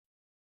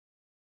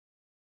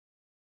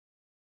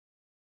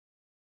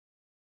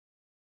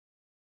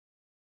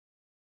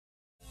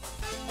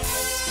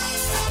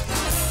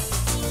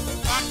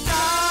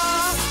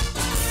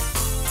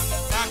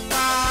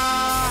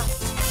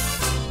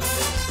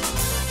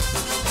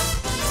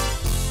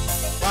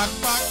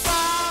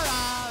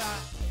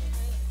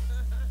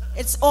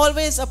It's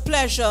always a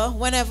pleasure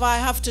whenever I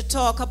have to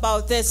talk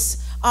about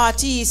this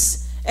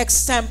artiste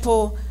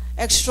extempo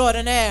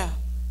extraordinaire.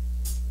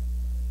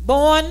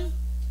 Born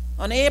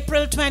on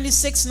April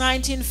 26,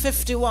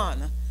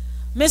 1951,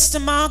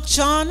 Mr. Mark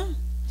John,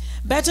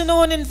 better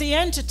known in the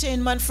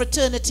entertainment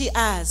fraternity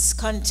as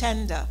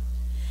Contender,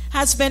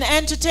 has been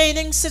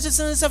entertaining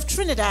citizens of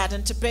Trinidad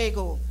and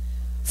Tobago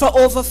for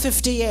over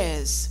 50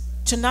 years.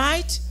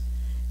 Tonight,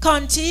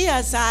 Conti,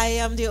 as I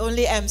am the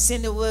only MC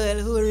in the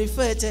world who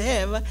refer to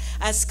him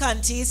as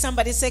Conti,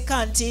 somebody say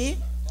Conti,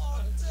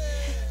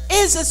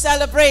 is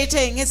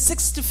celebrating his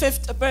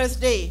 65th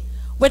birthday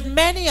with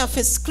many of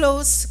his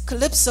close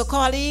Calypso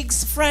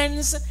colleagues,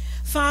 friends,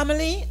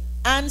 family,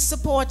 and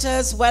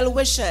supporters,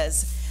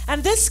 well-wishers.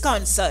 And this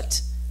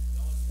concert,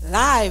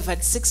 live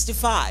at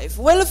 65,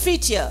 will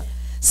feature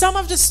some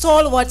of the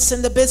stalwarts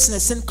in the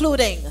business,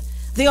 including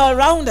the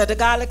all-rounder, the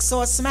garlic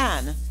sauce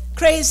man,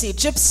 Crazy,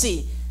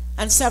 Gypsy,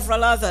 and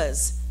several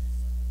others.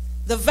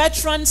 The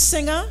veteran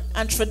singer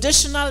and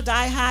traditional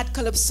die-hard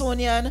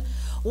Calypsonian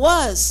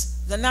was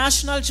the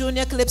National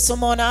Junior Calypso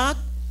Monarch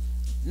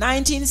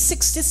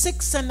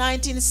 1966 and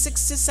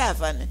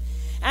 1967,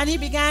 and he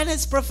began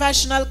his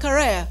professional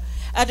career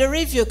at the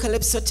Review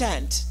Calypso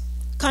tent.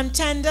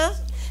 Contender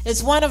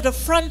is one of the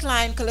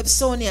frontline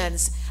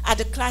Calypsonians at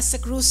the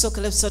Classic Russo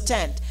Calypso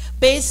tent,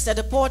 based at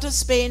the Port of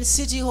Spain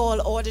City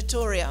Hall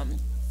Auditorium.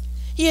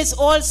 He is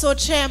also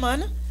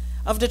chairman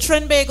of the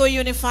Trinbago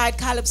Unified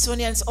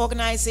Calypsonians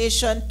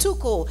Organization,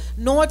 TUCO,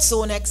 North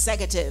Zone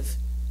Executive.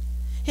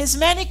 His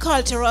many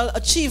cultural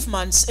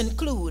achievements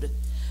include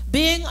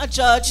being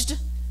adjudged,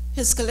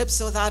 his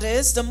Calypso that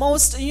is, the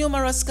most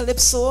humorous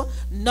Calypso,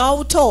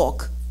 Now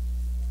Talk,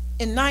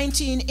 in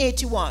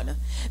 1981,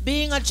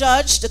 being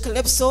adjudged the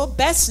Calypso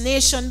Best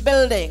Nation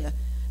Building,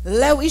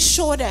 Let We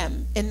Show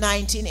Them, in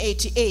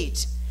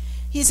 1988.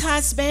 He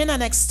has been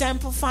an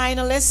extempo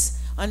finalist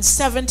on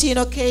 17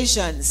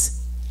 occasions.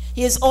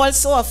 He is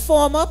also a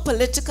former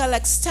political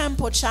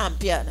extempo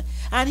champion,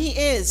 and he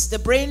is the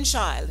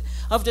brainchild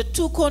of the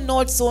TUCO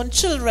North Zone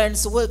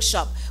Children's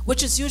Workshop,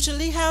 which is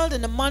usually held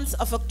in the month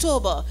of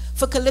October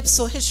for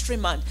Calypso History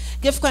Month.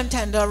 Give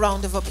Contender a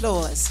round of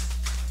applause.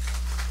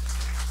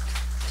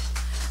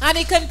 And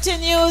he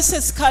continues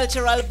his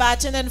cultural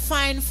baton in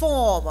fine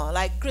form,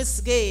 like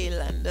Chris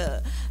Gale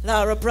and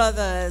Lara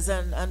Brothers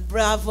and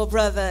Bravo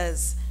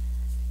Brothers.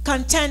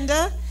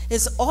 Contender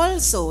is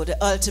also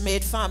the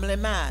ultimate family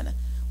man,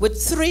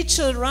 with 3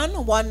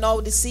 children, one now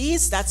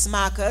deceased, that's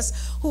Marcus,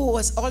 who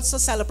was also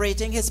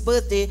celebrating his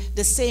birthday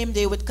the same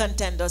day with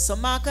Contender. So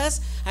Marcus,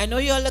 I know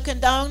you're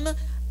looking down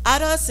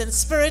at us in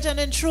spirit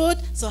and in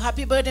truth, so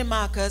happy birthday,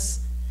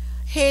 Marcus.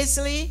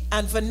 Hazley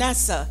and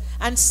Vanessa,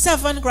 and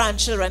 7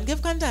 grandchildren.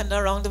 Give Contender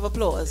a round of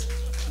applause.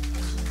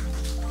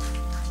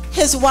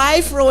 His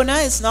wife, Rona,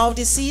 is now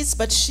deceased,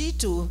 but she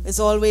too is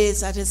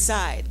always at his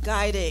side,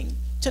 guiding.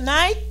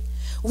 Tonight,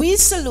 we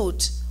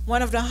salute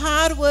one of the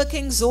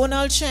hard-working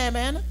zonal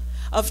chairmen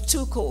of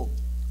TUCO.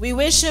 We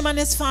wish him and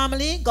his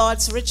family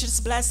God's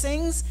richest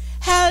blessings,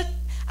 health,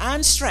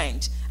 and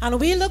strength. And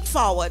we look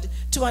forward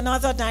to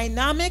another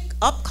dynamic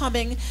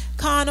upcoming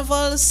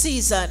carnival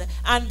season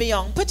and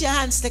beyond. Put your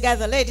hands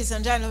together, ladies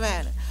and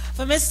gentlemen,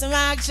 for Mr.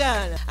 Mack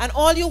John and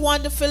all you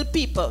wonderful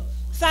people.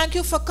 Thank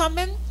you for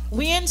coming.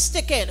 We ain't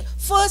sticking.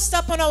 First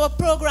up on our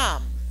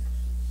program,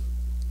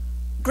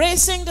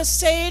 gracing the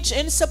stage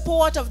in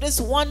support of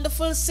this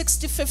wonderful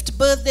 65th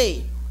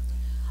birthday,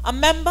 a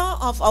member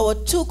of our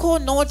TUCO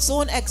North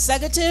Zone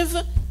Executive.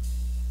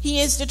 He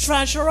is the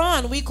treasurer,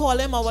 and we call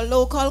him our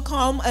local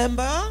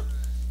member.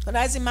 And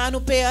that's the man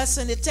who pays us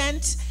in the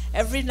tent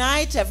every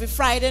night, every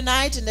Friday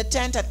night in the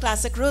tent at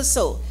Classic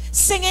Russo,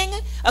 singing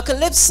a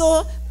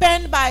calypso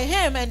penned by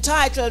him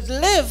entitled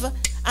Live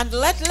and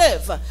Let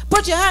Live.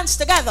 Put your hands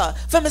together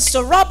for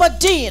Mr. Robert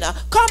Dean.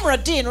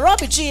 Comrade Dean,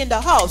 Robbie G in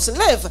the house.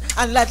 Live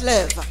and let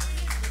live.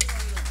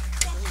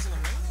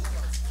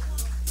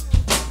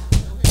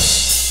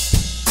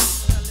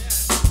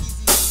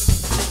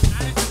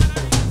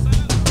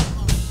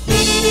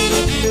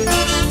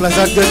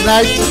 Pleasant good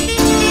night.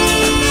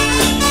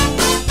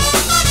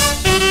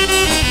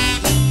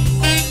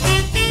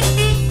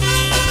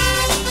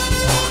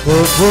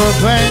 Do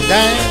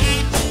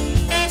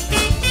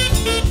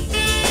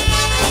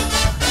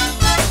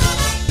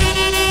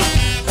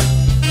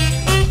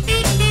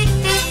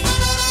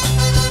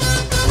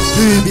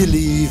you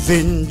believe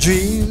in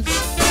dreams?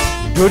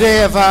 Do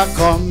they ever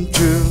come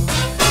true?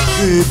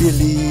 Do you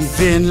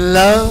believe in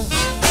love?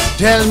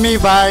 Tell me,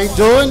 why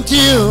don't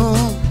you?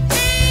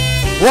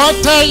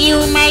 What are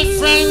you, my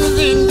friends,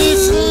 in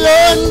this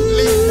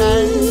lonely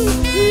night?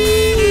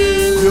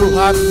 You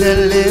have to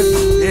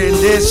live in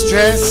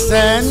distress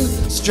and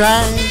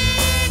strife.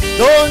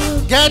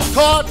 Don't get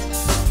caught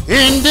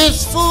in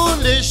this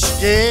foolish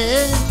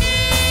game.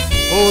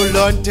 Hold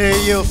on to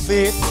your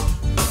faith,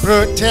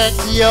 protect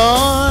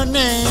your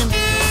name.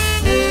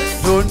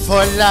 Don't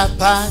fall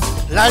apart,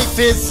 life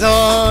is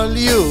all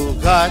you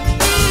got.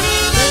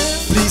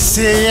 Please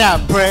say a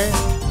prayer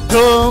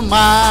no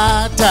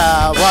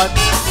matter what.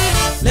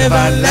 Live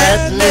and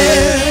let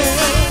live.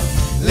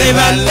 Live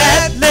and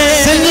let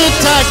live. Sing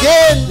it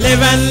again.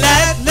 Live and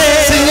let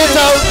live. Sing it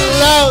out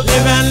loud.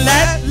 Live and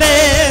let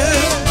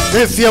live.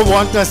 If you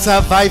want to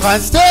survive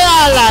and stay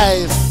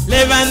alive.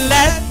 Live and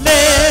let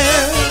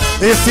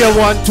live. If you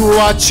want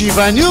to achieve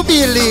and you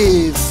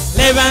believe.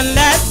 Live and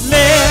let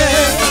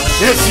live.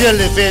 If you're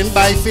living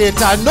by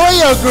faith, I know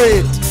you're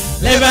great.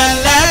 Live and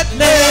let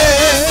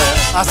live.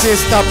 I say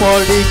stop all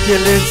the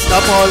killing,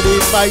 stop all the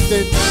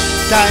fighting.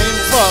 Time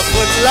for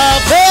good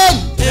loving.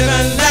 Live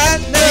and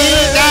let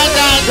live.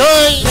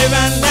 Live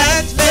and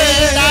let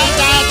live.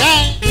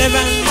 Live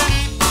and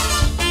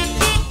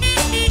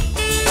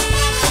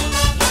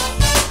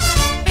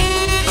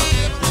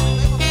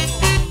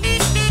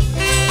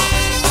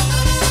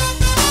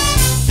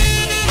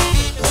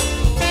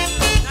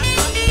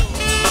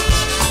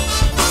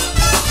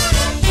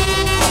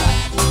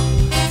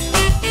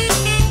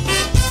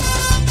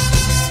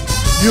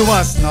You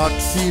must not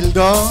feel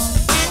down.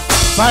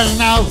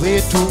 Find a way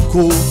to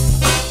cope.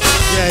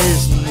 There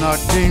is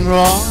nothing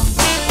wrong.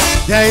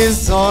 There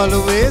is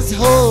always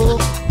hope.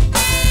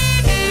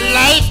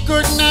 Life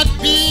could not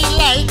be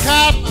like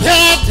a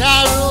bed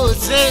of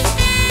roses.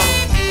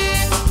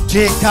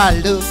 Take a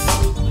look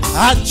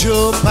at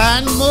Job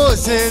and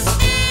Moses.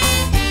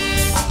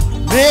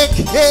 Make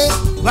hay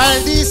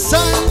while the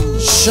sun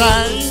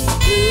shines.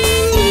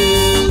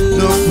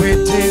 Look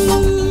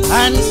within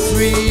and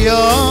free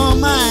your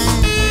mind.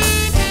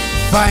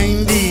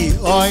 Find the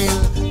oil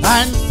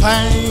and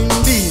find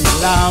the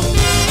lamp.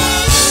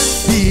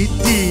 Beat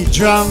the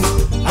drum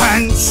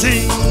and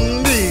sing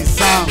the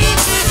song.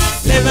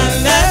 Live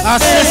and let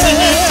I say sing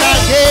it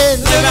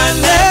again. Live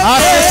and let I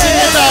say sing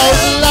it out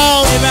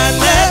loud. Live and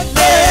let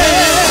Sing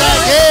it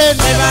again.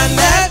 Live and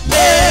let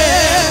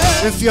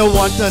live. If you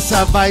want to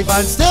survive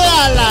and stay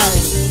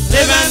alive.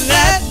 Live and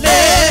let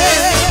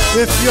live.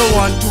 If you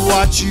want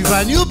to achieve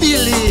and you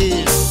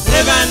believe.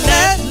 Live and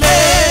let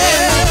live.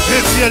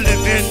 If you're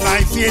living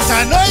by faith,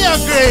 I know you're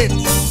great.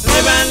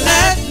 Live and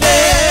let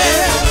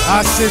live.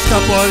 I say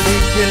stop all the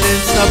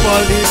killing, stop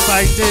all the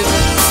fighting.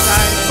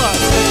 Time for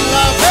good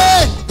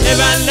loving. Live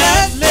and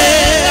let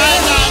live.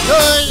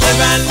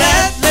 Live and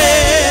let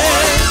live.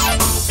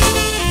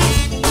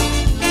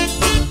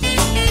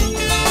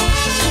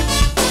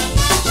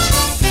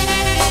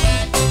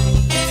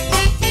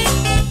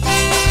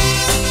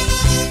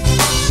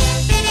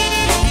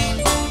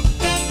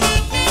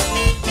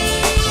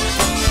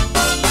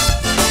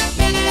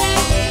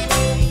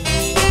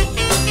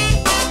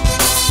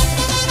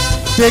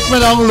 Take me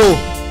down low.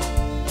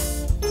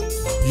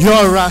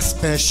 You're a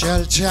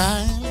special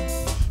child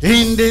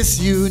in this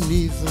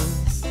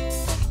universe.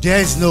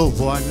 There's no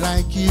one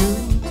like you.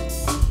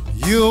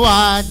 You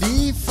are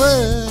the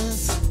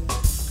first.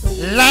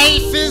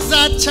 Life is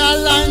a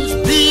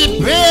challenge. Be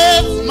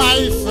brave,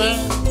 my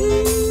friend.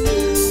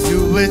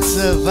 You will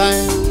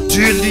survive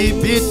till the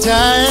bitter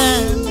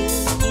end.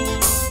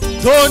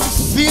 Don't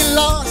feel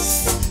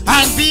lost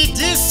and be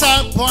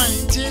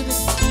disappointed.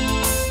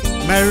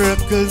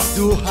 Miracles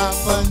do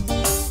happen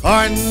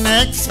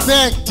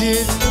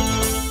unexpected.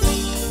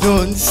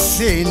 Don't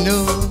say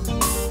no,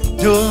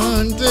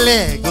 don't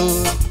let go.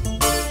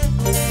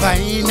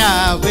 Find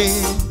a way,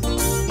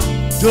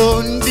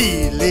 don't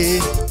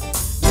delay.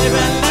 Live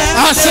and let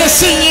I say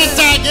sing it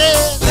again.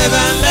 Live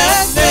and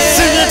let live.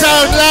 Sing it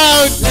out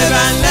loud. Live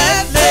and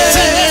let live.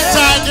 Sing it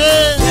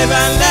again. Live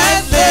and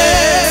let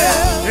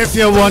live. If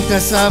you want to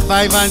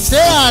survive and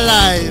stay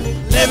alive.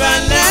 Live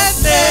and let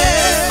live.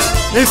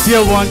 If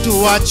you want to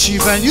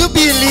achieve and you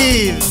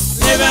believe.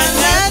 Live and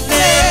let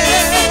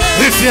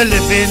live. If you're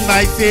living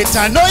by faith,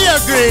 I know you're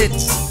great.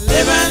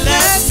 Live and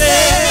let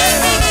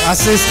live. I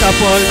say stop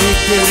all the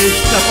killing,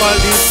 stop all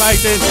the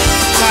fighting.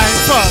 Time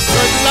for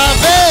good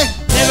loving.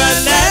 Live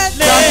and let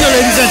live. Thank you,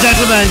 ladies and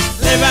gentlemen.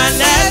 Live and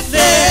let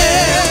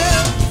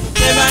live.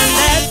 Live and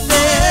let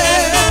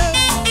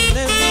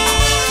live.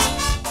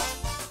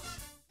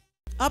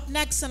 Up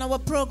next on our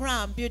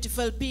program,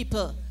 beautiful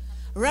people,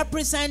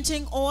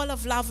 representing all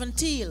of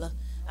Laventille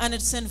and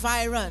its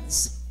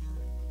environs.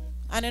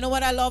 And you know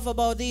what I love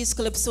about these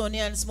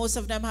Calypsonians? Most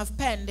of them have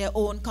penned their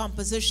own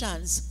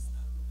compositions.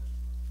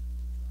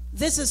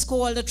 This is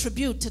called a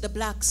tribute to the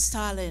Black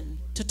Stallion,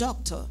 to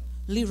Dr.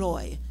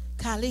 Leroy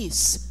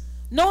Callice,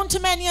 known to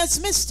many as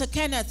Mr.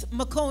 Kenneth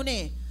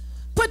McConey.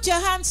 Put your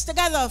hands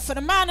together for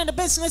the man in the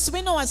business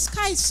we know as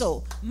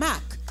Kaiso,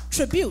 Mack,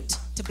 tribute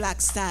to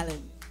Black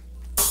Stallion.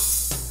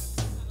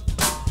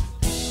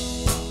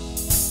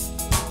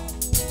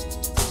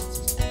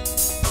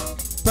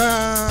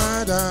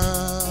 Ba-da,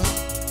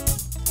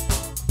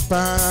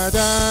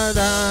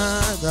 ba-da-da-da,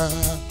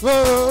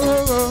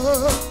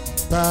 oh,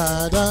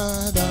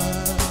 ba-da-da-da.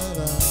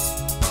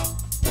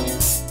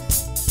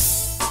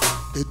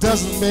 It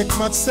doesn't make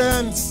much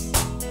sense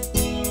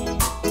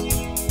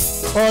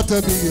or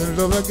to be in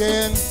love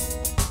again.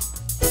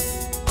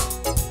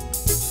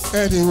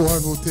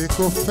 Anyone who take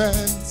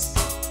offense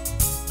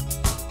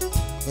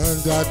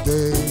on that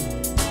day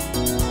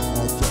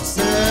of your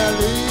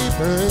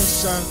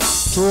celebration.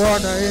 to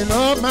honor in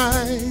our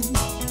mind,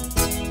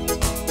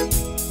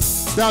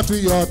 that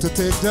we ought to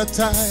take the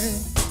time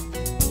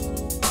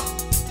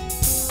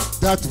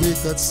that we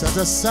could set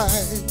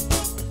aside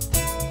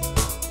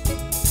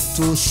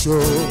to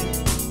show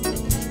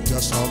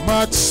just how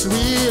much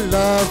we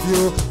love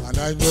you. And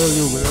I know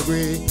you will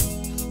agree,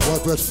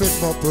 what would fit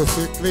more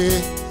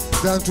perfectly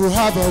than to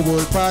have a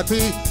world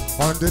party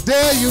on the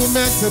day you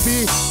meant to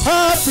be.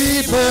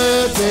 Happy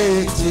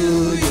birthday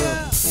to you.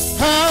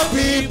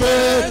 Happy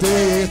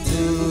birthday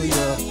to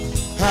you.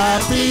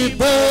 Happy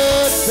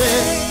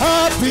birthday.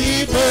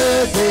 Happy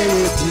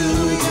birthday to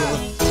you.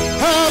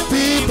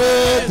 Happy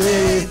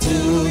birthday to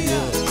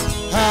you.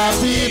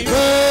 Happy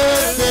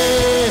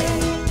birthday.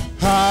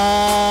 Happy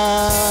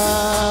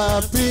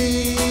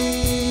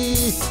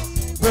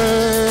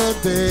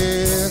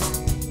birthday.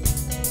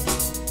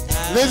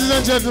 Ladies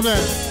and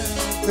gentlemen,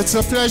 it's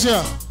a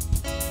pleasure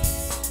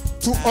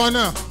to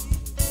honor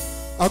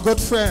a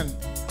good friend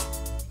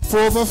for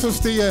over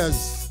 50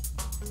 years,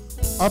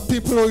 a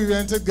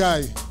people-oriented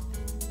guy,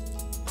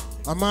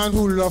 a man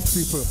who loved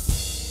people.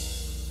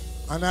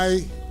 And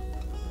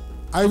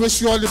I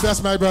wish you all the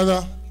best, my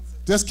brother.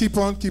 Just keep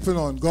on keeping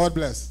on. God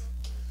bless.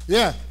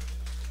 Yeah.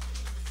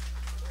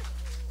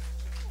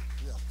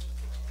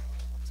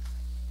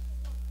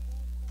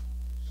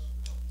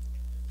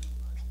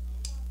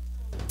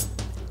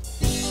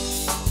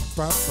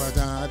 Pa pa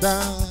da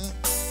da,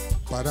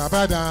 pa da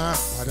ba da,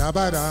 pa da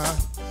ba da,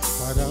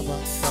 pa da ba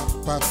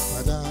da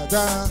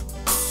da,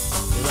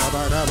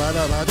 ba da ba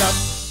da ba da,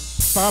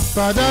 pa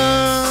pa da,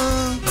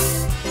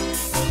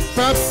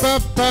 pa pa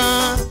pa,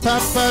 pa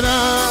pa da,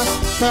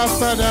 pa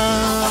pa da,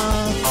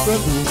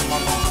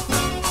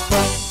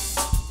 pa.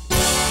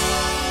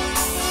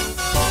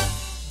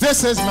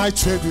 This is my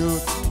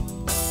tribute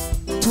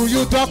to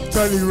you,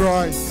 Dr.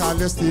 Leroy,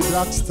 Calypso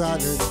Black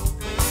Starlet.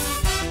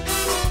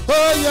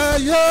 Oh yeah,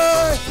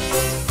 yeah,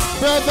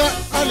 brother,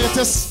 and it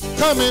is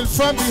coming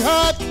from the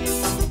heart.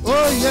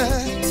 Oh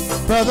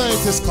yeah, brother,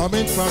 it is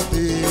coming from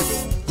deep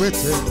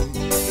within.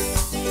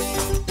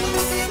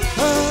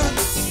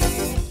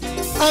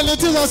 And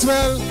it is as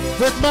well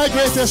with my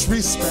greatest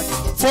respect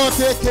for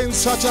taking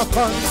such a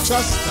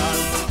conscious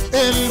stand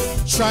in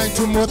trying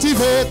to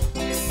motivate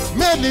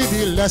many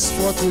the less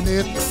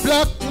fortunate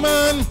black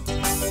man.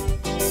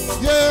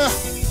 Yeah,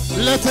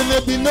 letting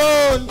it be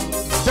known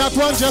that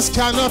one just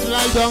cannot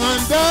lie down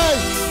and die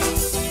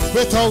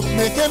without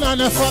making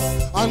an effort,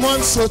 and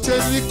one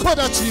certainly could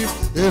achieve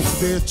if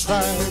they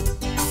tried.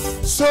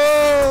 So,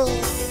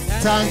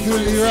 thank you,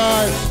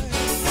 Leroy.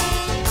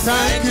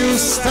 Thank you,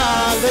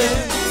 Stalin.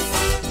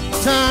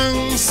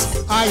 Thanks,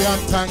 I am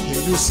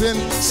thanking you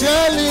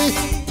sincerely.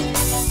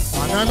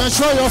 And I'm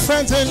sure your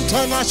friends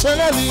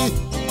internationally,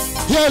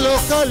 here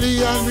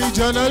locally and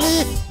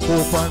regionally,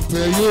 hope and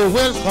pray you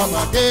will come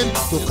again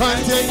to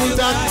continue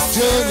that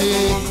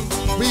journey.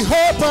 We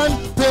hope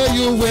and pray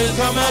you will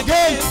come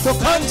again to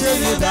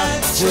continue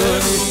that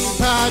journey.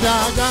 Pa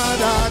da da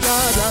da da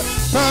da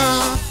pa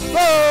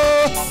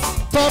oh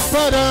pa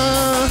pa da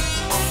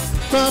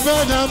pa pa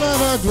da ma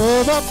ma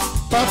do ba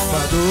pa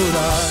pa do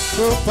da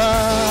do pa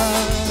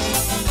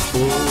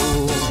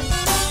oh.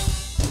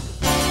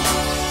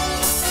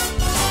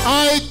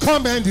 I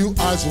commend you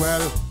as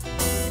well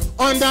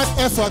on that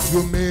effort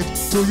you made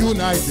to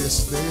unite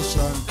this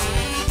nation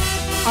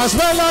as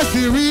well as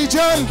the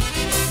region.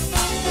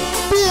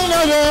 Being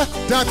aware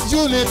that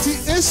unity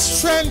is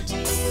strength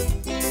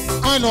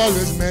and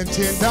always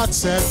maintain that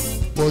set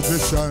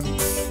position.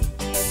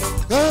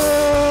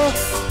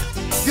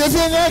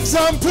 Giving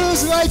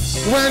examples like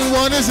when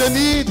one is in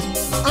need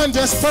and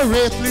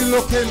desperately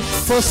looking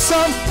for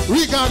some,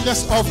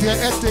 regardless of their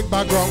ethnic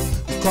background.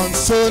 The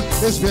concern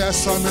is where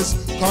some is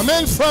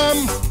coming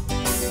from.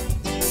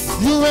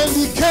 You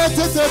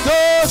indicated to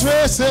those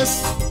races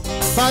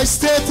by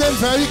stating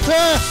very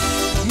clear,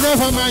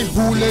 never mind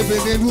who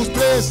living in whose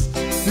place.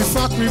 The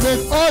fact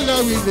remains all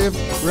that we live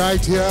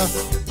right here.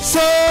 So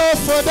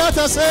for that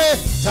I say,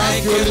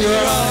 thank you,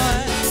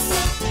 Leroy.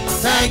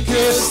 Thank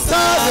you,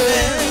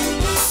 Stalin.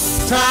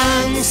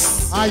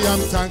 Thanks, I am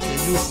thanking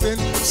you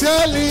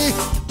sincerely.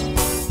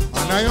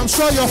 And I am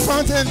sure you're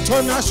found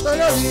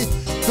internationally,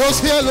 those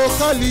here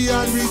locally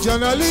and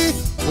regionally.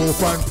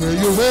 Hope and pray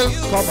you will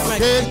come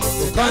again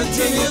to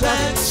continue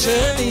that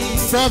journey.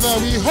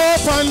 Brother, we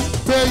hope and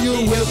pray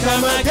you will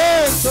come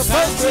again to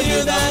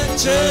continue that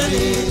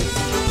journey.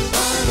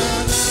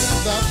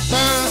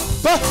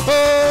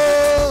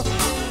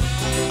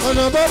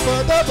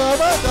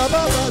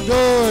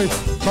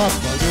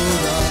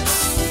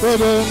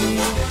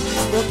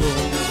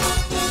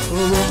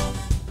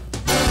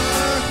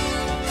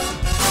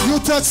 You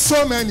touch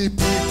so many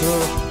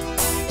people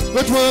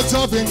with words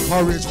of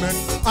encouragement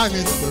and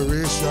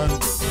inspiration.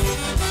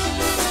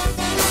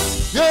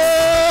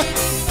 Yeah,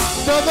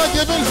 brother,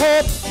 giving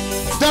hope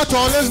that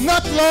all is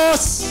not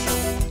lost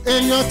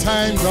in your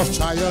times of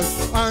trial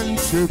and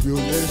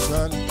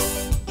tribulation.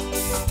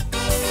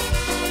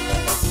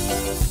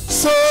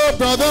 So,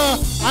 brother,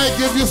 I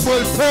give you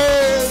full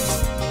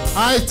praise.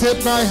 I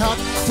tip my hat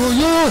to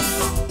you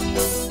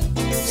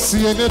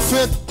seeing it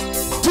fit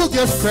to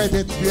give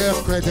credit where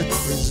credit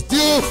is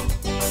due.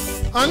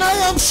 And I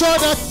am sure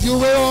that you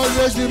will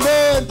always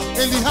remain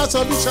in the hearts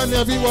of each and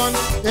everyone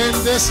in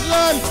this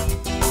land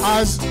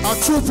as a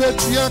true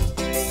patriot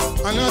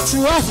and a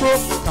true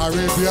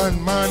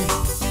Afro-Caribbean man.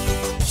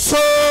 So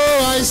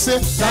I say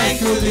thank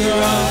you,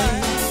 Leroy.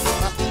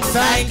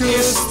 Thank you,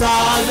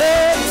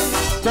 Starling.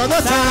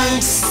 Brother,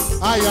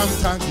 thanks. I am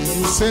thanking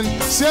you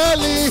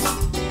sincerely.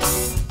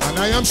 And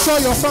I am sure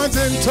your fans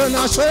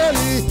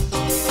internationally,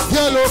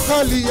 here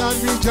locally and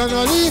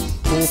regionally,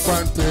 hope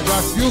and pray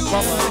that you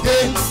come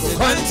again to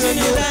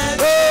continue.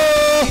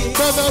 Oh,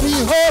 brother, we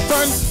hope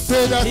and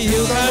pray that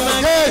you come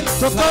again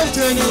to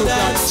continue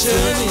that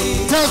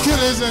journey. Thank you,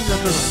 ladies and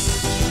gentlemen.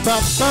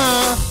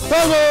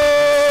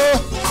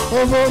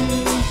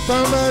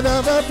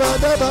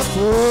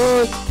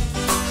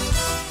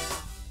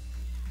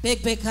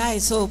 Big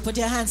Kaiso, put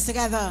your hands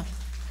together.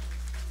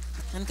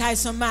 And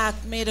Kaiso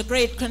Mack made a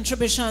great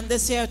contribution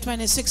this year,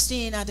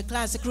 2016, at the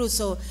Classic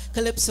Russo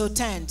Calypso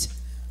tent.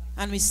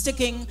 And we're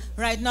sticking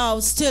right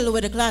now still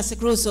with the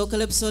Classic Russo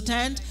Calypso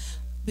tent.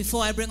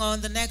 Before I bring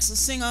on the next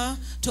singer,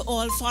 to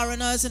all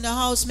foreigners in the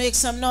house, make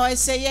some noise,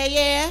 say yeah,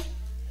 yeah.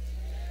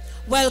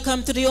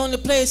 Welcome to the only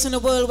place in the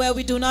world where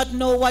we do not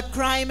know what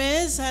crime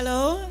is.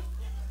 Hello?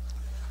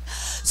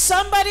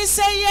 Somebody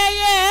say yeah,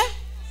 yeah.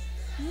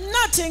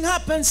 Nothing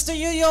happens to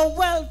you, you're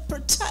well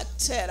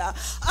protected.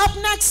 Up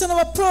next in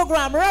our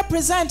program,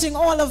 representing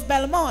all of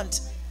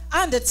Belmont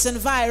and its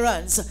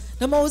environs,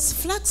 the most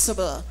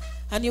flexible,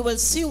 and you will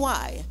see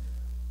why,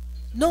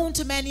 known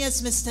to many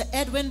as Mr.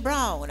 Edwin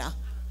Brown,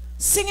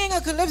 singing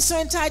a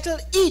calypso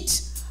entitled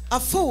Eat a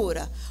Food.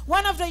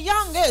 One of the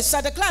youngest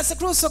at the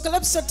Classic Russo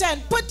Calypso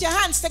tent. Put your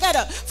hands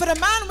together for the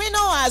man we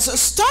know as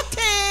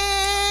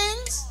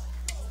Stockings.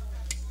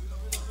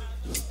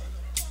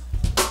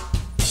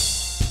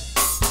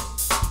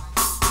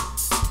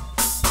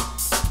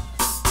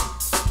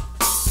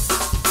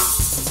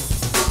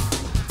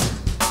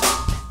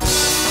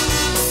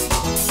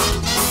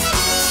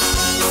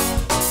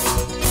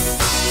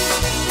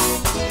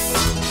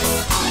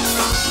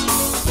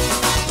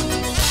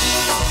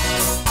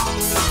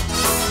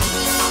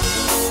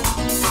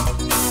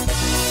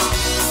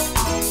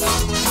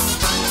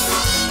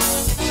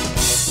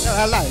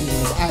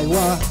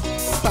 Iowa,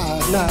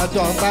 partner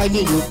don't buy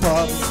the new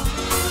pub.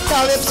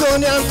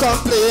 Calypsonians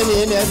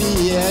complaining every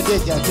year they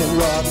getting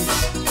robbed.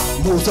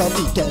 Most of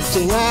the tent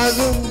singers,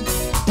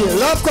 they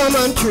love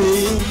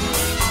commentary.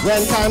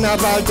 When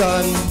carnival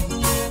done,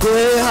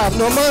 they have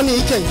no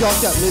money, can just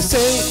let me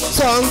sing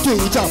song to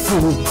eat a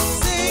food.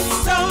 Sing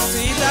song to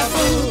eat a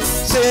food.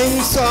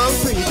 Sing song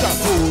to eat a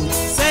food.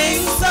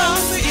 Sing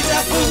song to eat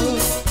a food.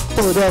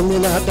 Put them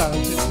in a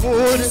dancing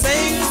mood.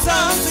 Sing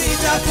song to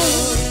eat a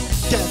food.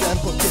 Tell them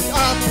put it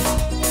up,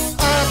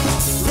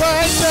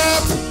 right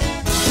up.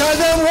 Tell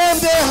them wave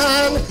their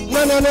hand,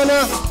 no,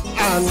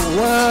 and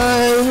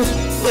wine.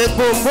 It's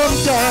boom boom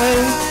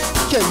time.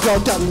 Can you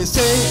tell me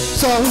sing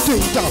song to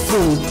eat a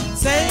food?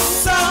 Sing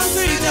song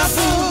to eat a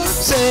food.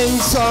 Sing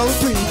song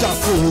to eat a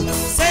food.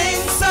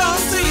 Sing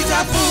song to eat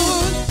a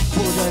food.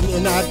 Put them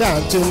in a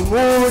dancing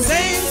mood.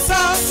 Sing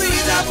song to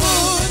eat a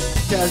food.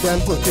 Tell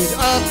them put it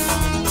up,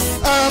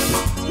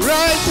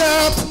 right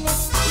up.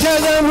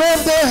 Tell them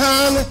wave their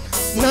hand.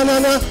 No,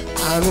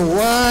 and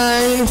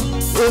wine,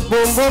 it's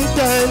boom boom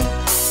time.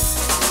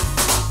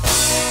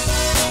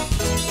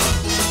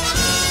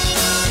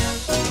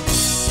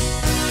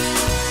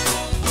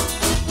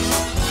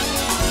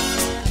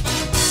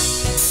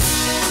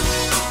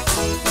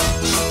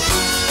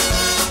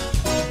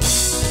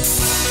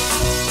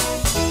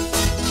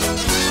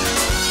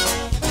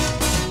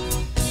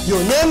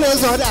 Your name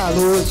is not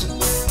Aloes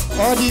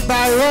or the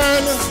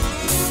Byron.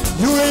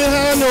 You will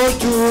have no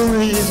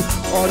jewelries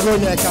or no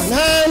neck and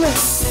hand.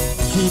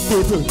 The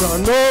people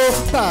don't know,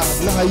 but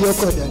now you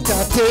could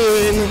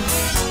entertain.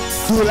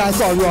 Do like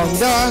a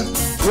Wonder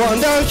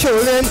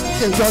Shirlane,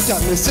 can just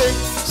let me sing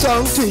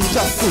song to eat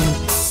a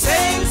food.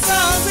 Sing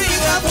song to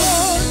eat a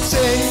food.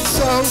 Sing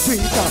song to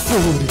eat a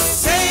food.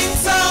 Sing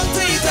song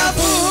to eat a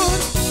food.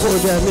 Put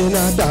them in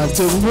a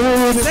dancing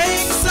mood.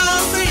 Sing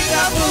song to eat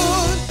a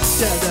food.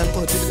 Tell them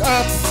put it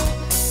up,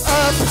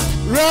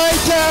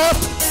 right up.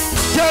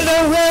 Tell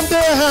them wave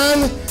their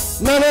hand.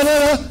 No, and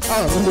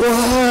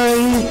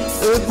wine,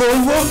 it's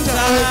boom boom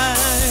time.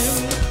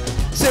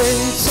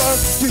 Sing song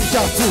to eat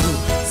a food.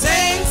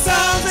 Sing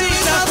song to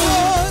eat a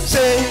food.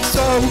 Sing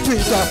song to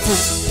eat a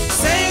food.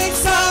 Sing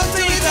song to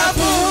eat a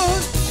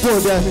food.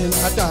 Put them in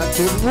a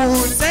dancing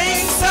mood.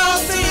 Sing song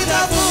to eat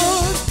a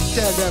food.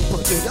 Tell them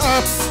put it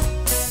up,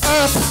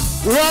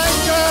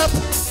 right up.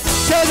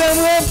 Tell them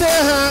wave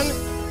their hand.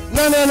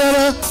 No,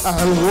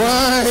 and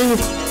wine,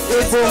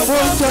 it's boom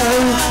boom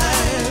time.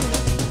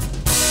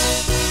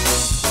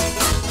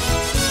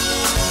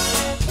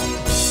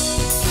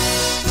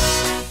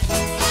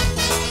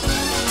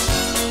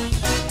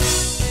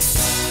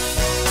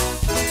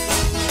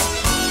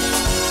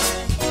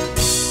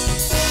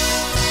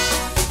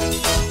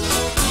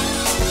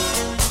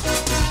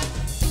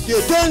 You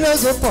don't know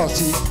the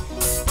party,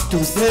 to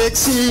make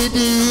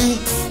CD.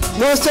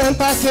 No sense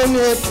packing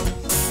it.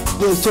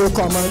 They so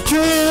common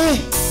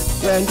tree.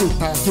 When the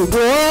party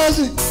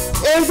goes,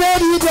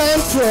 everybody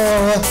dance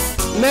floor.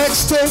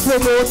 Next thing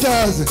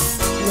promoters,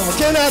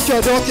 knocking at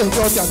your door can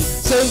go to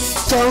sing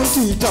song to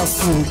eat a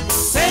food.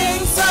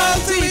 Sing song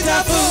to eat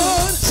a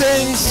food.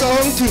 Sing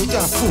song to eat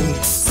a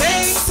food.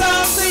 Sing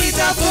song to eat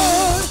a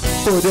food.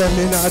 Put them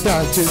in a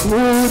dancing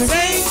mood.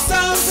 Sing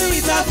song to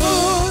eat a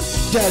food.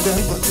 Tell them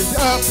put it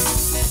up,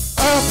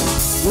 up,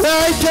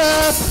 right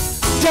up.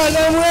 Tell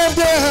them wave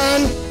their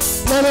hand.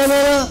 Na na na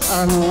na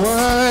and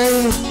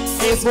wine.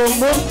 It's boom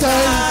boom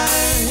time.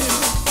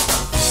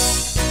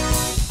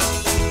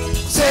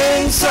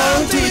 Sing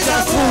song to eat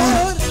a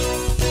food.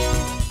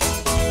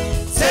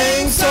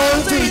 Sing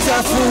song to eat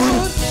a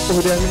food.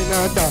 Put them in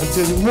a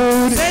dancing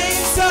mood.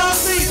 Sing song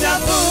to eat a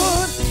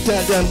food.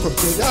 Tell them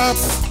put it up,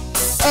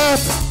 up,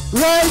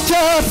 right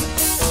up.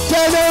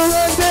 Tell them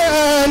wave their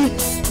hand.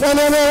 Na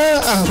na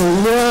na and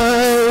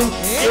wine.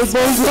 It's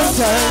boom boom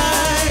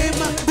time.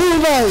 Who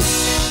knows?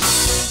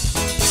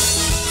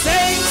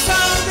 Sing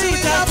song to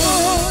eat a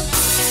food.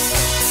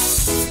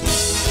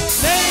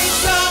 Sing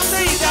song to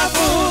eat a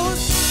food.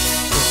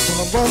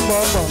 Bum bum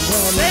bum bum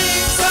bum. Sing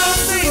song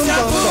to eat a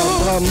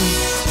food.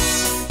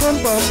 Bum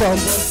bum bum.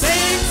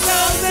 Sing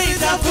song to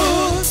eat a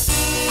food.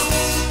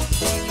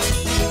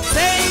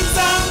 Sing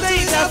song to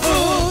eat a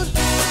food.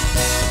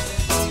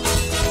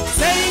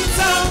 Sing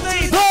song to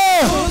eat a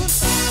food.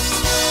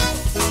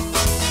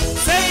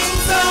 Sing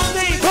song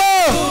to eat a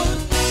food.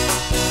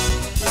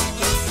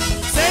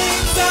 Sing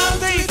song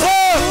to eat a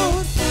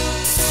food.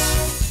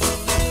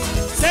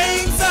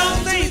 Sing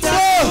song to eat a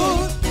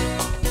food.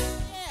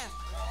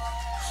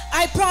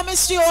 I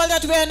promised you all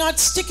that we are not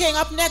sticking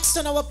up next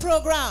on our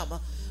program.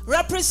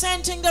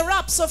 Representing the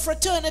Raps of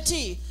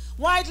Fraternity,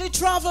 widely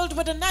traveled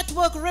with a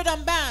network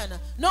rhythm band,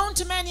 known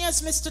to many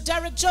as Mr.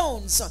 Derek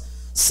Jones,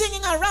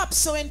 singing a rap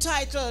so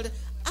entitled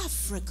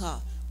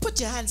Africa. Put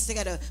your hands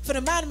together for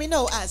the man we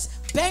know as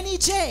Bennie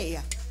J.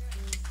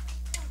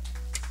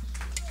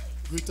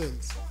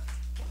 Greetings.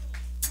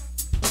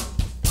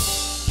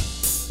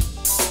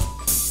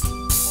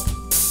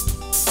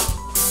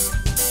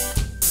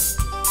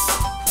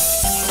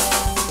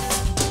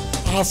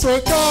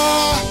 Africa,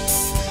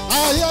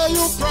 I hear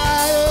you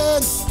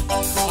crying.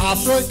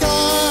 Africa,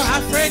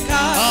 Africa,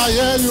 I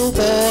hear you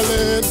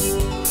calling.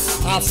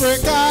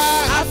 Africa,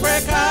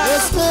 Africa,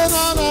 it's been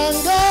an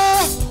anger.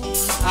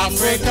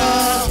 Africa,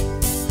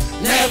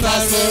 never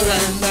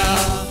surrender.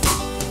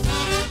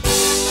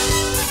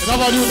 is that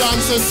what you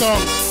dancing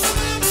song?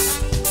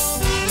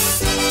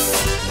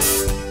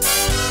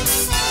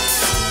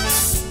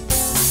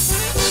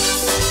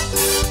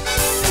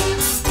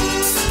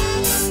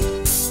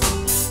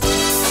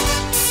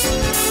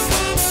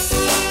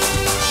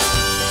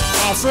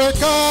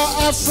 Africa,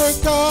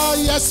 Africa,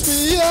 yes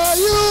we hear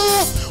you.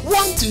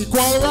 Want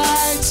equal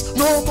rights,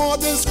 no more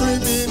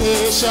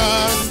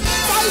discrimination.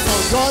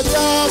 500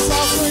 years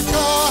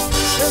Africa,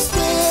 it's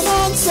been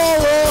on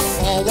sorrow.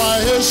 Our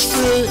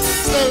history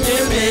still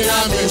remain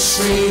a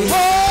mystery.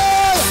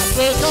 Hey,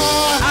 Africa,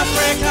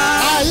 Africa,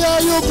 I hear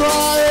you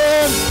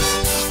crying.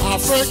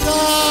 Africa,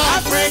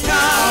 Africa,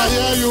 I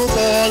hear you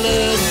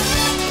calling.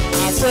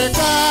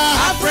 Africa,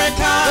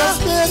 Africa, it's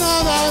been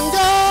an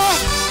anger.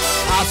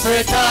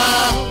 Africa,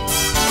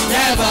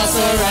 never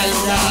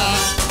surrender.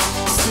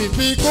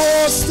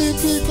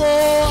 Sleepy go,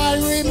 I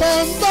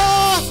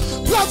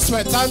remember. Blood,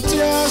 sweat and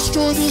tears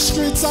through the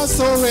streets of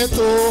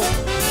Soweto.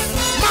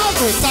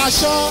 Margaret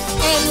Thatcher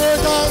and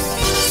Reagan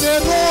say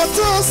no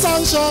to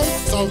sunshine.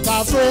 South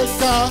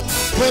Africa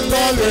will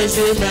always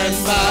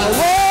remember.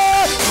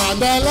 Whoa,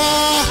 Mandela,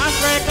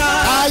 Africa,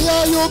 I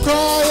hear you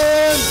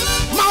crying.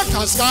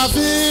 Marcus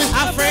Garvey,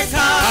 Africa,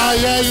 I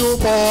hear you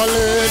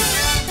calling.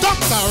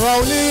 Dr.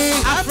 Rowley,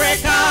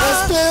 Africa,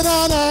 it's been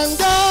an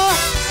anger.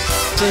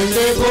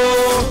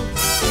 Lingo,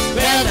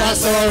 never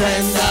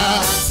surrender.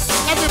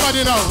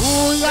 everybody know.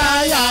 Ooh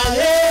yeah yeah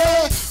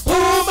yeah.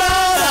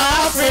 Woman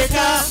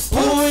Africa,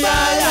 ooh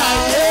yeah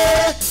yeah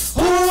yeah.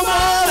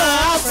 Woman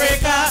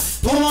Africa,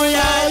 ooh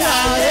yeah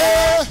yeah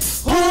yeah.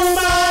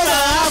 Woman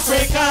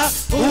Africa,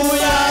 ooh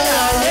yeah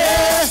yeah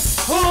yeah.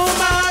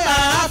 Woman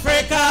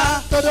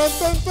Africa. Ba-dum,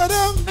 bum,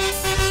 ba-dum.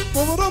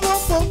 Bum-ba-dum,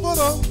 bum, bum,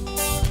 ba-dum.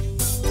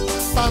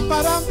 Bam,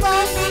 ba-dum,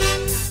 bam.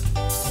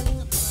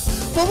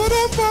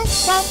 Bum-ba-dum, bum,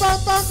 bam, bam,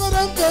 bam,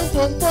 ba-dum, bum,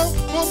 bum, bum.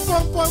 Bum,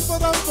 bum, bum,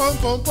 ba-dum, bum,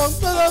 bum, bum,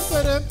 ba-dum,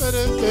 ba-dum,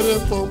 ba-dum,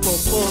 ba-dum, bum, bum,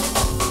 bum.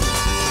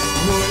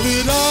 Your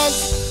leaders,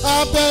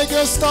 I beg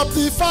you stop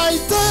the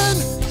fighting.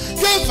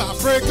 Give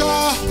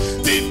Africa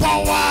the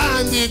power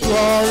and the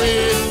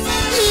glory.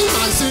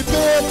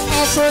 Emancipate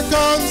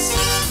Africans,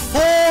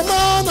 home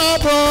and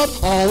abroad.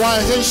 Our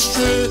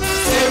history,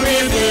 They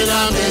remain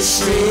a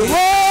mystery.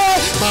 hey,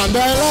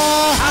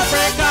 Mandela,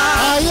 Africa,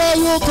 I hear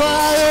you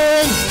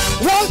crying.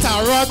 Walter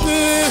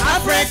Rodney,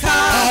 Africa,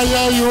 I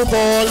hear you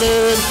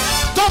bawling.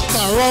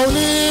 Dr.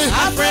 Rowley,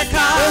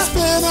 Africa, it's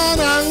been an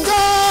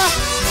anger.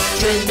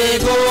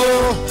 Trindigo,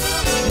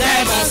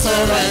 never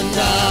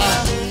surrender.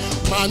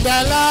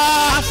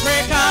 Mandela,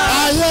 Africa,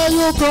 I hear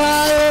you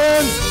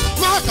crying.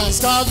 Mack and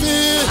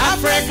Scotty,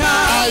 Africa,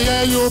 I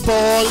hear you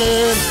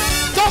bawling.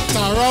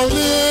 Dr.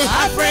 Rowley,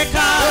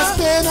 Africa, it's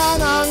pain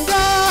and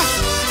anger.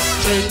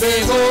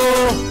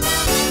 Indigo,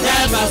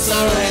 never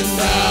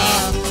surrender.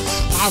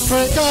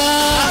 Africa,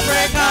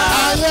 Africa,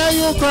 I hear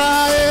you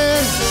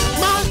crying.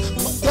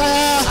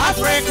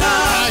 Africa,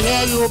 I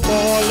hear you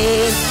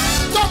bawling.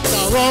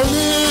 Dr.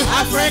 Rowley,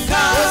 Africa,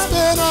 it's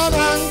pain and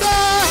anger.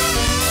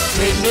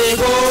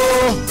 Indigo,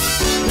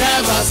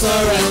 never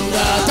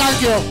surrender.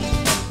 Thank you.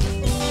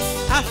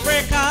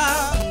 Africa,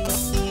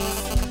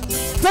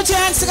 Put your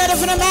hands together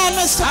for the man,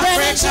 Mr.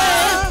 Bennie. Africa.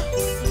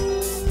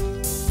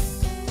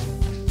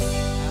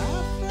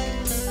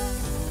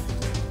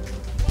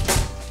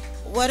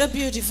 What a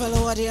beautiful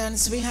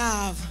audience we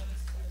have.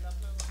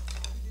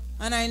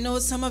 And I know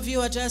some of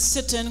you are just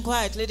sitting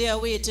quietly there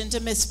waiting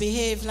to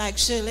misbehave like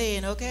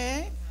Shirlane,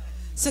 okay?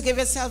 So give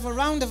yourself a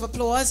round of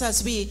applause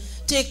as we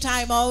take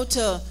time out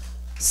to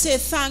say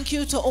thank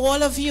you to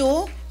all of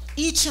you,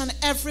 each and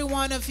every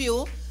one of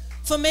you,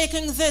 for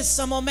making this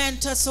a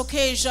momentous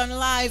occasion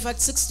live at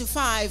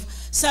 65,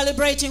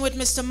 celebrating with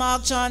Mr.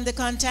 Mark John, the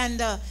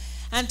Contender,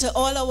 and to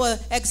all our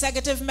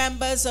executive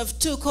members of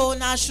TUCO,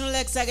 National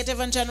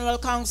Executive and General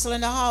Council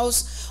in the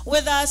House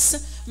with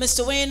us,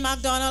 Mr. Wayne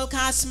McDonald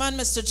Castman,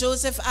 Mr.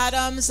 Joseph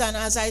Adams, and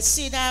as I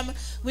see them,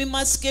 we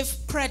must give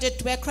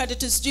credit where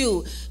credit is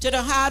due to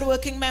the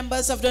hard-working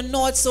members of the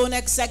North Zone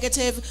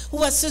Executive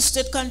who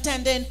assisted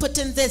Contender in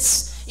putting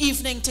this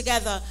evening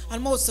together,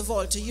 and most of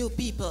all to you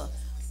people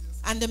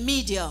and the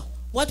media.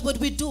 What would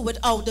we do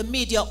without the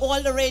media?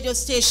 All the radio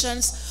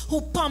stations who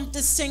pumped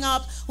this thing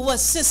up, who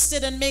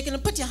assisted in making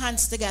it. Put your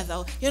hands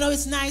together. You know,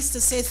 it's nice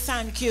to say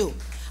thank you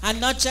and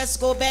not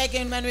just go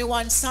begging when we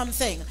want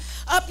something.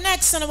 Up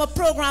next on our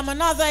program,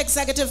 another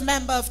executive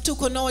member of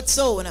TUCO North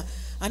Zone,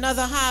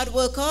 another hard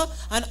worker,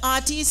 an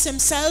artist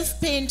himself,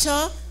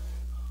 painter,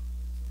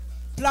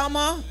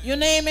 plumber, you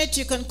name it,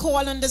 you can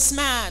call on this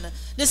man.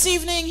 This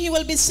evening he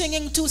will be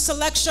singing two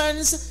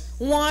selections,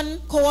 one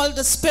called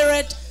The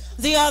Spirit,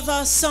 the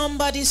other,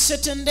 Somebody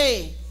Sitting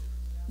There.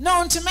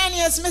 Known to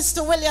many as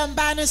Mr. William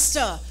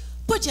Bannister.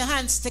 Put your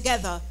hands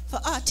together for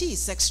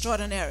Artiste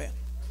Extraordinary.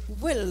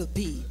 Will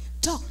be,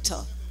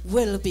 Dr.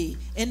 Will be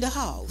in the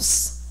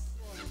house.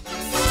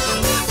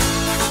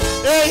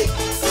 Hey!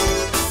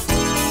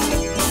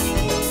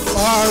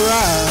 All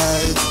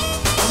right.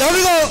 There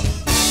we go.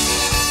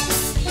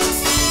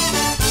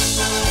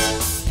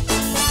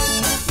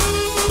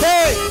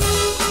 Hey!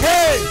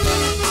 Hey!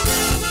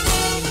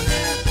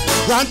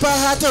 Grandpa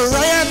had a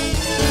riot,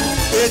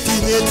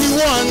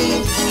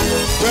 1881,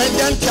 when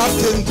then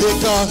Captain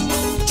Baker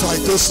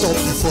tried to stop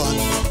the fun.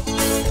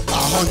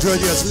 100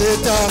 years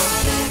later,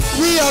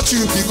 we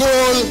achieved the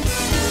goal,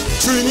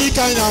 Trini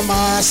kind of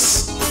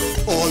mass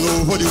all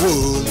over the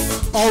world.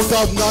 Out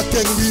of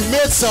nothing, we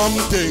made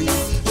something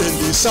in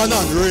the sun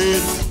and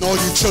rain. Now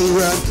the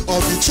children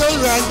of the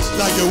children,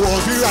 like they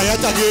won't be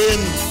riot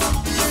again.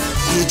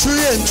 The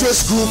three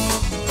interest group,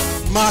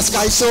 Mass,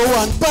 Kaiso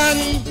and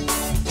Pan,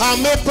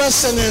 I'm a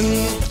person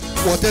in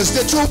what is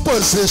the true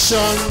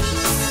position.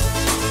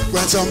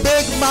 When some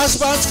big mass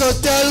bands could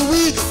tell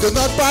we do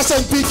not pass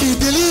and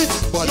Piccadilly,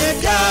 but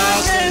it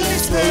can't in the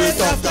spirit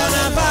of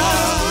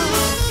carnival.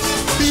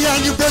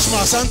 Behind you bridge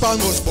mass and pan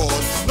was born.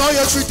 Now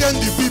you're treating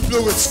the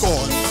people with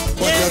scorn,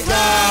 but you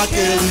can't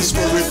kill the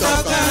spirit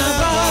of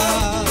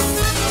carnival.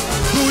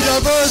 Do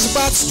the verse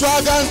bats,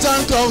 dragons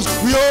and clowns,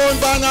 we own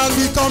band and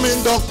we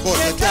coming down, but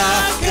you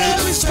can't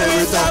kill the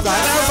spirit of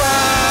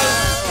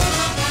carnival.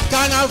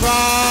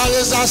 Carnival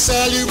is a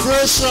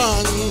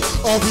celebration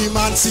of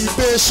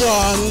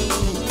emancipation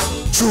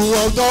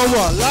throughout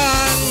our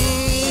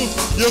land.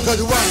 You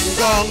could wind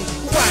down,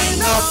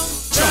 wind up,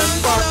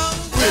 jump up,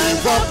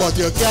 wave up, but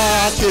you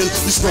can't kill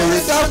the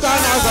spirit of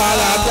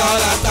carnival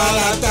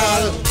at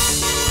all.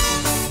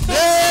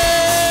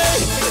 Hey!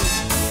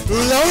 There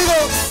we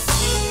go.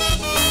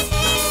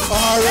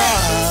 All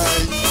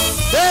right.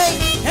 Hey!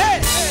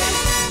 Hey!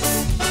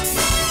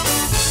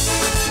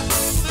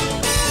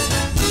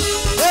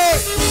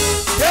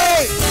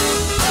 Hey!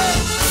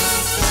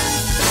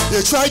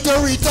 They try to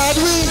retard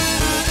we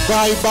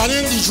by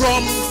banning the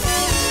drum.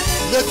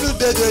 Little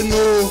did they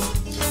know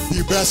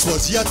the best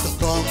was yet to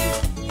come.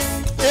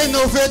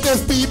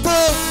 Innovative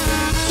people,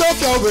 don't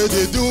care what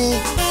they do.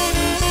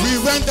 We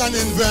went and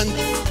invent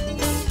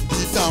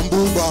the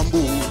tambour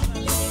bamboo.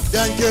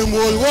 Then came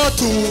World War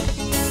II,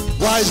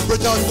 wise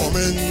Britain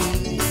coming.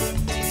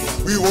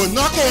 We were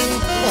knocking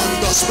on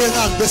the spin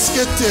and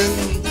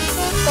biscuiting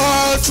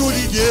all through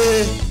the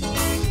day.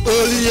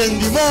 Early in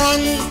the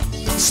morning,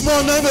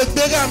 small men with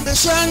big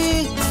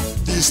ambition,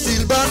 the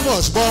steel band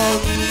was born.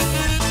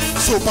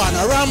 So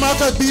Panorama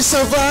could be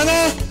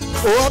Savannah,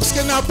 or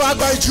Upskin up back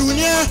by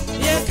Junior.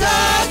 You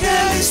can't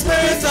kill the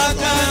spirit of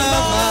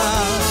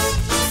carnival.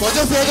 But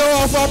if you don't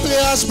offer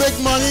players big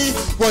money,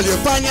 well your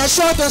pan your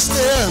short to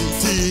stay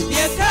empty.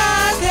 You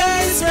can't kill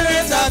the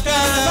spirit of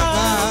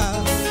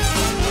carnival.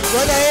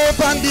 Whether A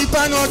pan, B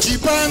pan or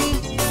G pan,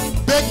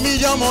 big,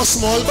 medium or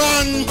small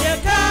band, You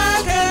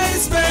can't kill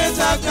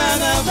spirit of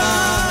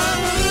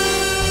carnival.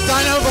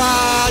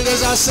 Carnival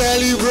is a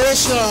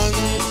celebration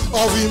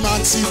of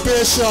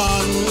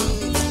emancipation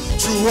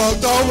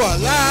throughout our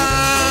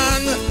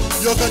land.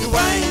 You can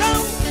wind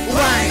up,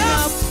 wind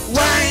up,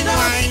 wine,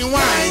 wine,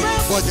 wine,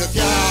 but you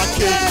can't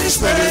kill the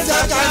spirit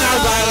of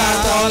carnival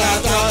at all,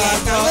 at all,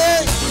 at all.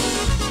 Hey,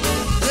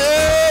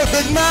 hey,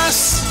 big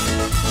mass.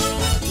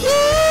 Woo.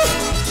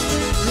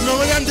 You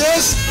remember them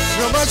days?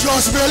 Remember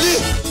Josh Belly?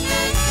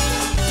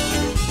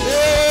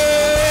 Hey.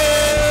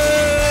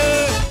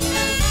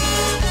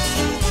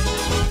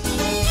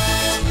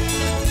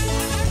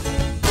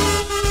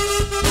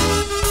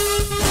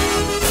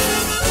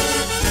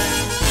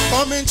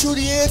 Coming through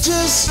the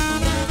ages,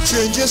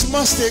 changes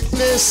must take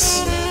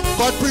place,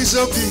 but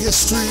preserve the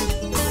history.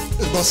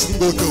 It mustn't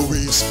go to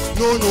waste.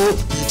 No, no,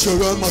 the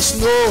children must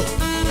know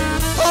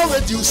how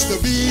it used to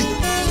be.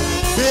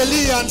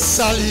 Bailey and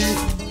Sally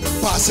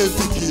passing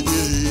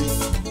Piccadilly.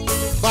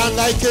 Van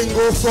Dyke can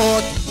go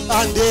forth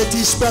and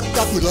deity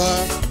spectacular.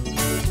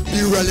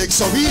 The relics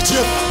of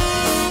Egypt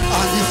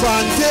and the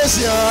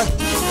Fantasia.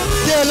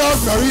 They love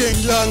Merry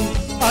England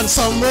and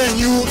somewhere in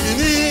New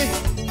Guinea.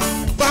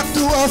 Back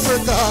to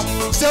Africa,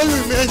 still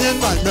remain in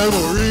my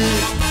memory.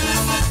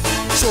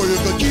 So you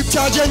can keep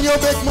charging your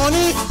big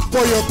money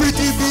for your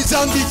pretty beads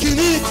and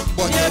bikini,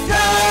 but you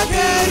can't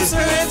get the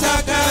spirit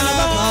of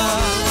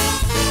carnival.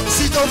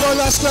 Sit over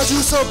last class,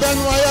 you so Ben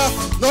Wire,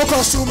 no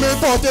costume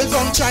imported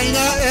from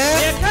China,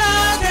 eh? You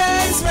can't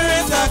get the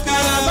spirit of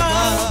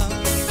carnival.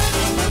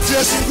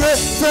 Dressing great,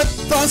 fit,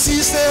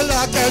 fancy, stay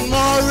like and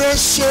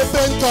Morris,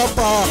 shaping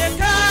copper. You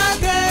can't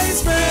get the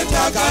spirit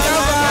of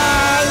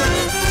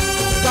carnival.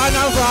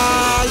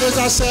 Carnival is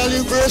a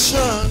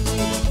celebration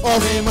of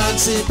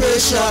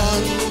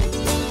emancipation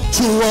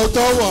throughout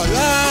our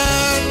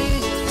land.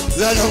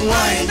 Let them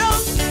wine,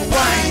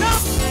 wine,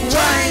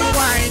 wine,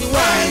 wine,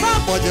 wine,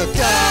 but you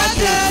can't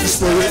get the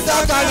spirit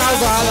of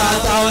carnival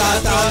at all,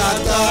 at all,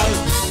 at all.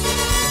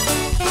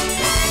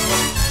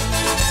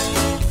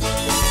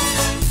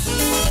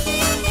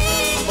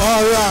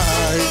 All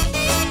right.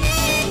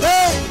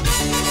 Hey.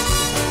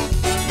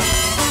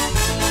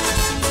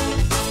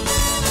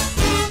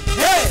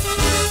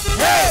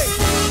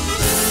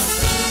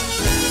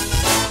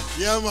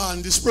 Yeah,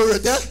 man, the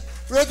spirit, eh?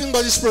 Everything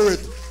but the spirit.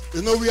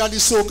 You know, we are the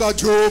soca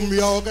drum, we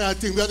are all kind of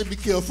thing. We have to be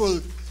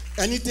careful.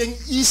 Anything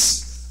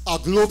east a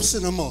Globe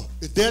Cinema,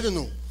 it's there, you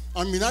know.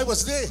 I mean, I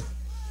was there,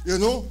 you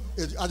know.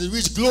 At the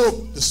reach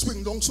Globe, they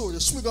swing down so, they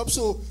swing up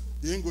so,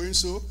 they ain't going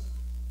so.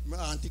 My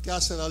auntie can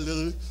sell a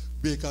little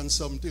bacon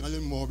something, a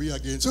little more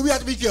again. So we have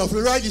to be careful,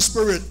 right? The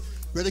spirit.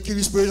 We have to keep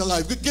the spirit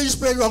alive. Give the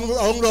spirit a round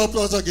of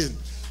applause again.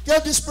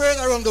 Give the spirit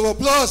a round of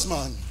applause,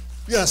 man.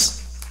 Yes.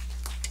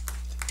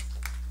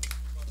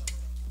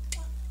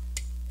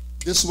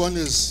 This one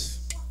is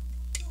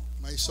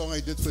my song I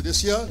did for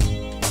this year.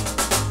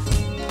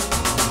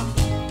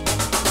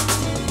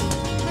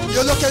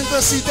 You're looking for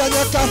a seat and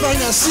you can't find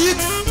a seat.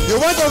 You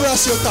want to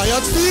rest your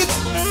tired feet.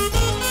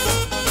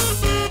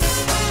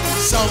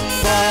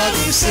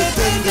 Somebody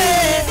sitting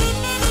there.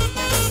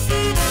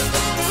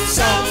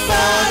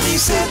 Somebody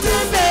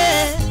sitting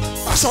there.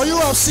 I saw you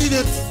have seen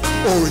it.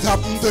 Oh, it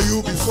happened to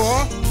you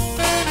before.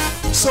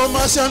 So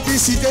much empty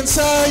seat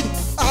inside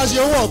as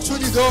you walk through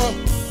the door.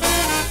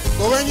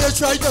 But when you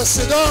try to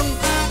sit down,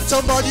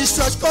 somebody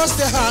stretch across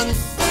their hand.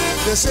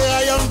 They say,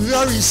 I am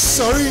very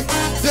sorry,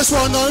 this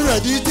one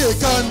already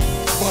taken,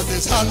 but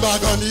this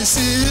handbag on the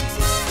seat.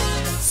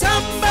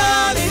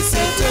 Somebody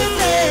sitting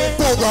there.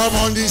 Program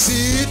on the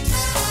seat.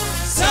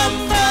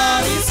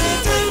 Somebody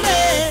sitting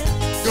there.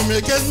 You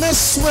making me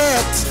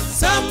sweat.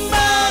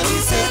 Somebody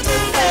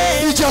sitting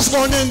there. You just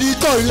gone in the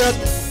toilet.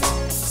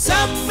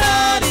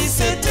 Somebody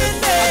sitting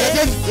there. I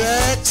get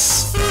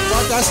vexed,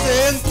 but I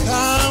stay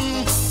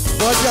calm.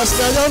 But just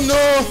let them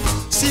know,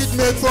 seat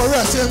made for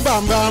resting,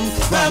 bam bam,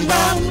 bam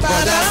bam,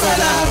 badam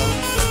badam.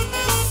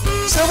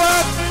 Say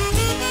what?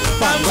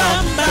 Bam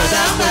bam,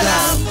 badam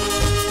badam.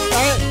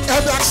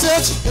 Hey,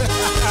 backstage.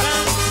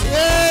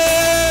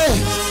 Yay!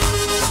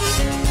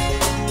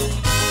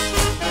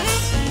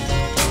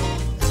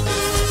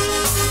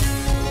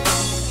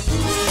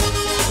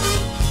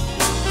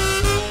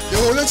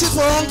 You're holding seat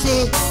for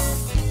uncle,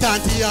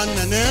 Tanty and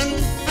Nanen.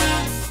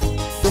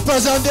 The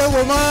present day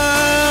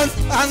woman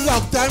and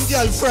long time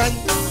girlfriend.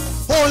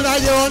 Whole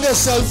night they on their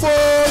cell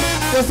phone.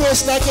 Their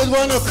face like they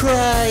wanna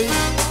cry.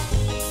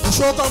 The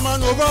show come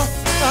on over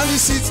and the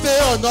seats they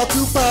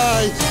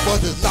unoccupied.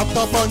 But the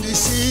laptop on the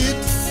seat.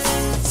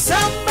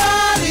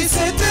 Somebody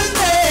sitting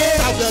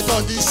there. Tablet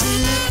on the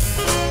seat.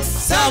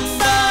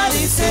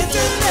 Somebody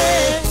sitting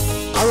there.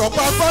 A rubber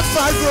about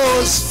 5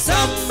 rows.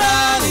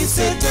 Somebody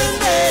sitting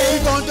there.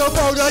 He gone to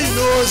powder he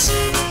knows.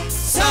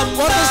 Somebody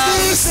what is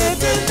this?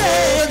 Sitting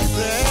there.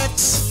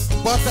 Vex,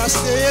 but I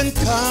staying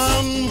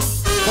calm.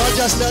 But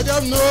just let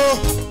them know,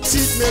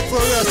 seat made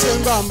for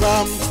resting, bam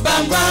bam,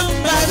 bam bam,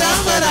 badam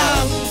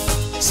badam.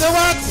 Say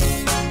what?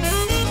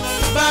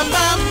 Bam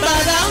bam,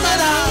 badam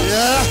badam.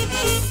 Yeah,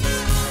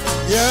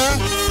 yeah.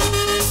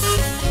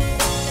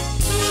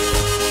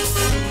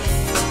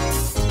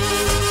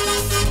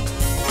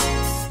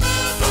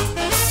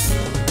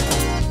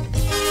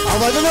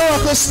 want to know a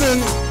question.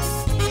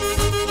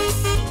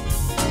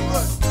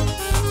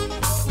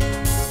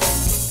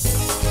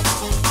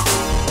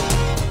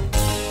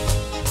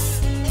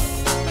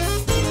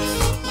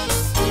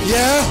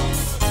 Yeah.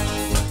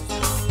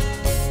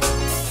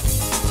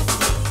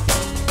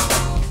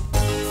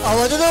 I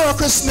want to know a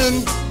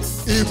question.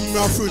 Even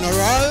a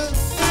funeral.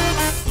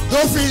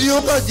 Don't feel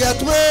you could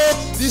get away.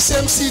 The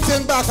same seat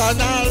in back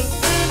and all.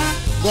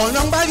 Gone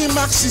on by the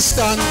maxi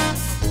stand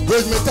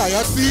with me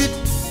tired feet.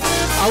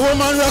 A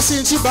woman was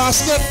in she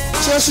basket,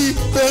 so she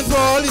paid for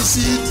all the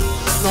seat.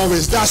 Now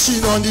is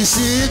dashing on the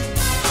seat.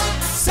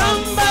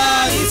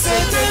 Somebody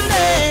sitting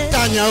there.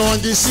 Tanya on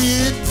the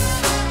seat.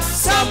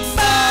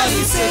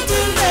 Somebody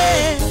sitting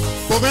there.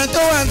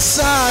 Momento and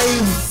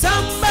side.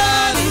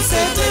 Somebody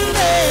sitting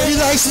there. The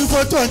license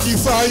for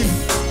 25.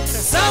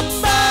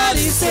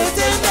 Somebody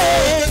sitting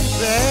there.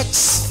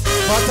 Vex,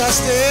 but I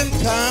stay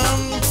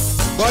calm.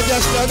 But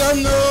just let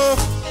them know.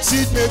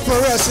 Seat made for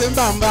wrestling,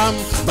 bam bam.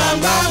 Bam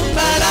bam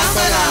badam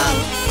badam.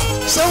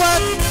 So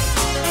what?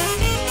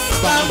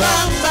 Bam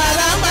bam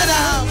badam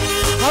badam.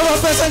 Have a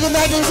pleasant good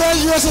night and enjoy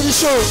the rest of the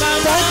show.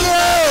 Thank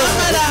you.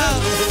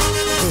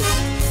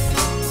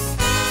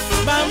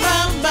 Bam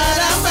bam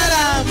badam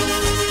badam.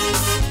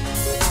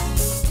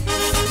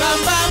 Bam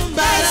bam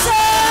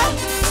badam.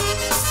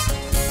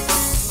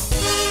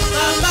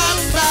 Bam bam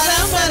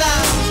badam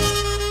badam.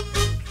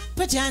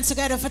 Put your hands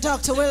together for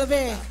Dr.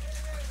 Wilby.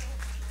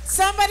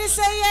 Somebody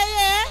say yeah,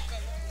 yeah.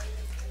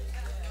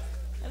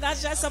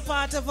 That's just a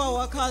part of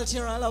our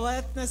cultural,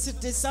 our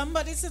ethnicity.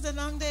 Somebody sitting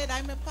down there,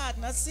 I'm a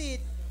partner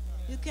seat.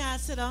 You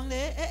can't sit down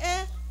there.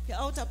 You're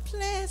out of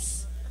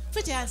place.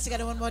 Put your hands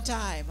together one more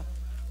time.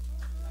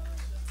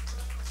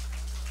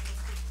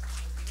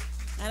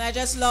 And I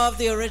just love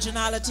the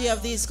originality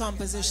of these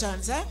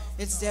compositions.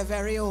 It's their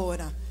very own.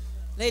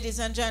 Ladies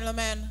and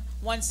gentlemen,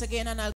 once again, and I'll